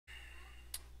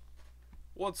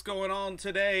What's going on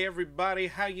today, everybody?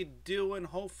 How you doing?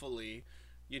 Hopefully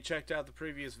you checked out the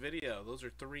previous video. Those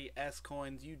are 3 S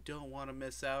coins you don't want to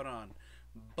miss out on.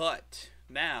 But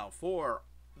now for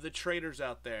the traders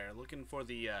out there looking for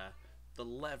the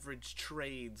leverage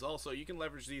trades. Also, you can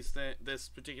leverage this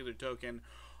particular token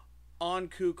on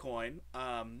KuCoin.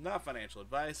 Not financial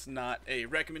advice, not a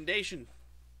recommendation,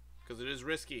 because it is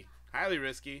risky, highly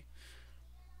risky.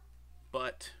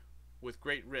 But with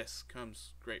great risk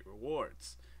comes great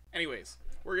rewards. Anyways,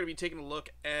 we're going to be taking a look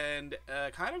and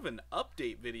kind of an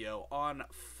update video on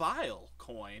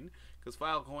filecoin, because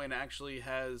filecoin actually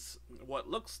has what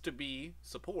looks to be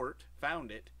support. Found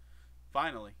it.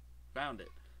 Finally found it.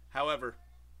 However,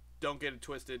 don't get it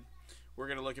twisted. We're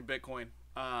going to look at Bitcoin.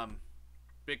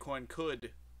 Bitcoin could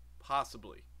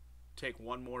possibly take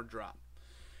one more drop.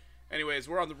 Anyways,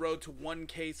 we're on the road to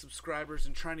 1K subscribers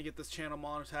and trying to get this channel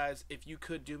monetized. If you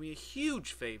could do me a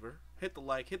huge favor, hit the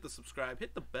like, hit the subscribe,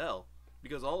 hit the bell,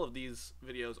 because all of these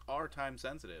videos are time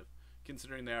sensitive,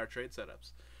 considering they are trade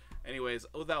setups. Anyways,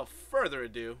 without further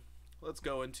ado, let's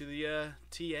go into the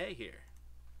TA here.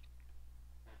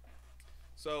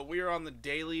 So we are on the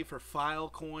daily for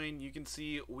filecoin. You can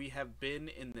see we have been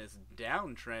in this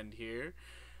downtrend here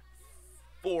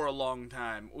for a long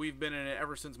time. We've been in it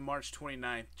ever since March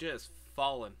 29th, just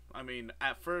falling. I mean,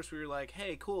 at first we were like,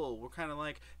 hey, cool, we're kind of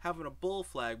like having a bull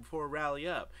flag before a rally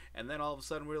up. And then all of a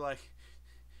sudden we're like,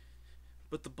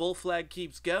 but the bull flag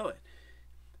keeps going.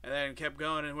 And then it kept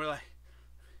going, and we're like,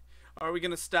 are we going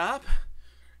to stop?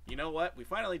 You know what? We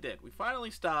finally did. We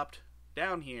finally stopped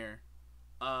down here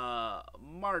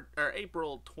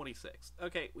April 26th.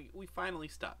 Okay, we finally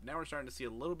stopped. Now we're starting to see a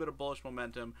little bit of bullish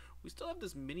momentum. We still have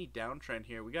this mini downtrend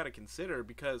here we got to consider,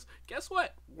 because guess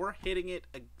what? We're hitting it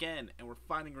again and we're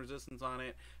finding resistance on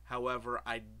it. However,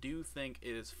 I do think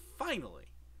it is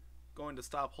finally going to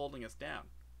stop holding us down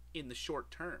in the short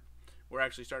term. We're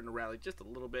actually starting to rally just a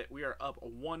little bit. We are up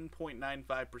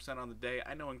 1.95% on the day.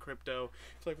 I know in crypto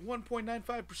it's like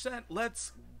 1.95%.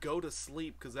 Let's go to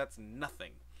sleep, because that's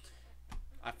nothing.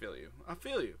 I feel you. I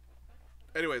feel you.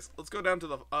 Anyways, let's go down to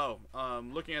the...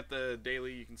 looking at the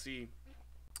daily, you can see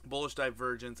bullish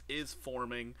divergence is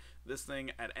forming. This thing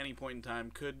at any point in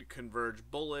time could converge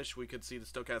bullish. We could see the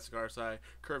stochastic RSI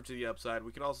curve to the upside.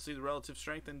 We could also see the relative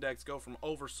strength index go from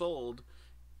oversold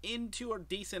into a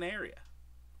decent area.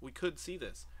 We could see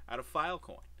this out of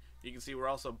filecoin. You can see we're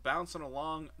also bouncing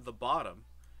along the bottom.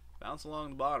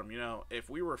 You know,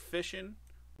 if we were fishing,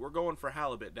 we're going for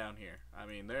halibut down here. I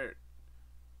mean,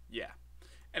 yeah.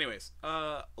 Anyways,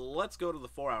 let's go to the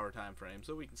 4-hour time frame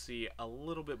so we can see a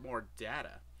little bit more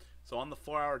data. So on the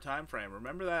 4-hour time frame,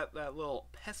 remember that little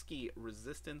pesky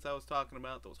resistance I was talking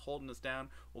about that was holding us down?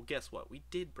 Well, guess what? We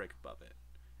did break above it.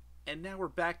 And now we're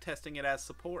back testing it as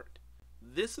support.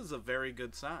 This is a very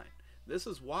good sign. This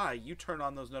is why you turn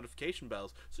on those notification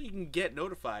bells, so you can get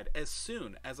notified as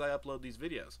soon as I upload these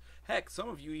videos. Heck, some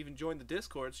of you even join the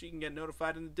Discord, so you can get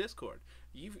notified in the Discord.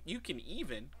 You can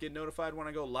even get notified when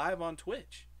I go live on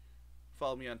Twitch.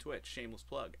 Follow me on Twitch, shameless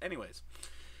plug. Anyways,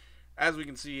 as we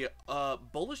can see,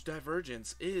 bullish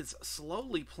divergence is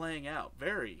slowly playing out,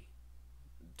 very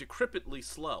decrepitly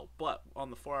slow, but on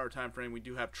the 4-hour time frame we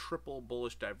do have triple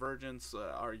bullish divergence.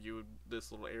 Argue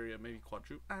this little area maybe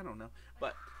quadruple, I don't know,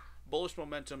 but bullish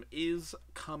momentum is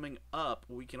coming up.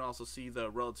 We can also see the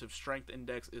relative strength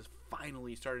index is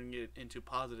finally starting to get into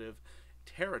positive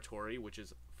territory, which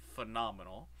is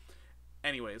phenomenal.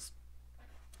 Anyways,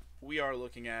 we are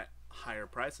looking at higher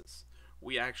prices.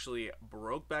 We actually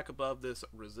broke back above this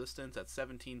resistance at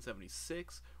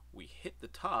 1776. We hit the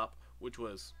top, which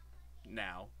was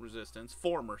now resistance,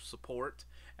 former support,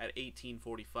 at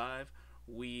 1845.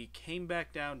 We came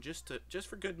back down just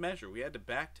for good measure. We had to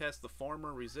back test the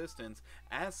former resistance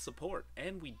as support,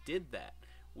 and we did that.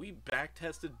 We back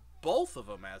tested both of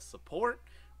them as support,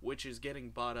 which is getting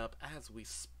bought up as we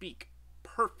speak.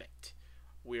 Perfect.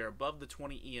 We are above the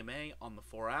 20 EMA on the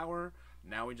 4-hour.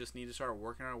 Now we just need to start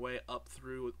working our way up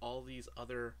through all these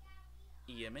other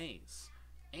EMAs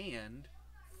and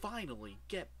finally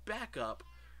get back up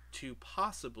to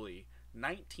possibly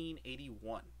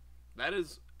 1981. That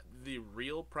is the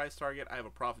real price target. I have a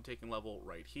profit taking level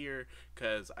right here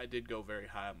because I did go very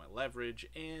high on my leverage,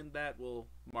 and that will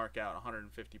mark out 150%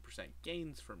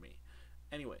 gains for me.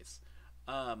 Anyways,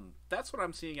 that's what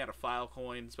I'm seeing out of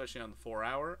filecoin, especially on the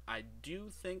 4-hour. I do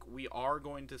think we are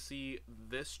going to see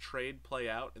this trade play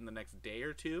out in the next day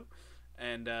or two,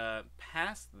 and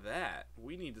past that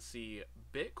we need to see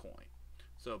Bitcoin.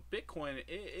 So Bitcoin,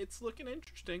 it's looking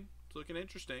interesting. It's looking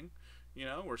interesting. You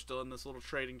know, we're still in this little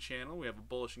trading channel. We have a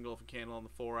bullish engulfing candle on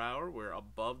the 4-hour. We're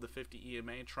above the 50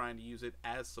 EMA, trying to use it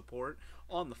as support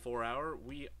on the 4-hour.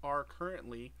 We are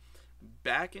currently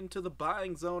back into the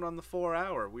buying zone on the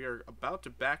 4-hour. We are about to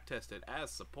backtest it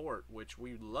as support, which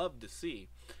we love to see.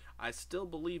 I still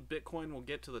believe Bitcoin will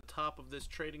get to the top of this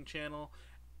trading channel,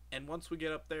 and once we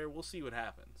get up there, we'll see what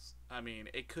happens. I mean,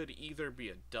 it could either be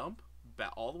a dump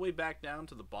all the way back down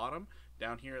to the bottom,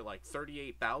 down here at like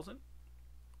 38,000,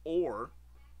 or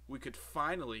we could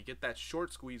finally get that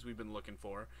short squeeze we've been looking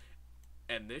for,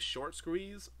 and this short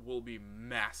squeeze will be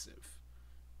massive.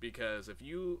 Because if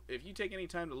you take any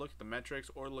time to look at the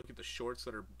metrics or look at the shorts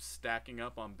that are stacking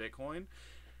up on Bitcoin,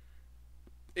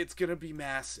 it's gonna be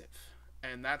massive.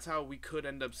 And that's how we could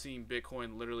end up seeing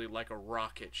Bitcoin literally like a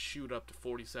rocket shoot up to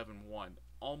 47.1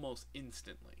 almost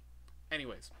instantly.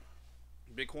 Anyways,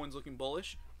 Bitcoin's looking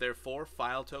bullish, therefore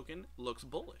File token looks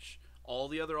bullish. All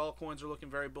the other altcoins are looking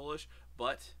very bullish,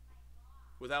 but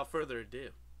without further ado,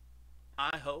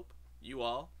 I hope you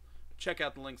all check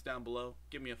out the links down below,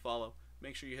 give me a follow,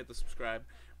 make sure you hit the subscribe,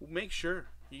 make sure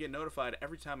you get notified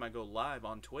every time I go live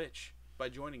on Twitch by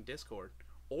joining Discord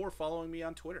or following me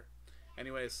on Twitter.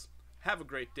 Anyways, have a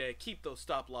great day, keep those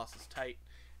stop losses tight,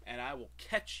 and I will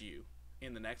catch you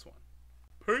in the next one.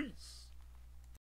 Peace!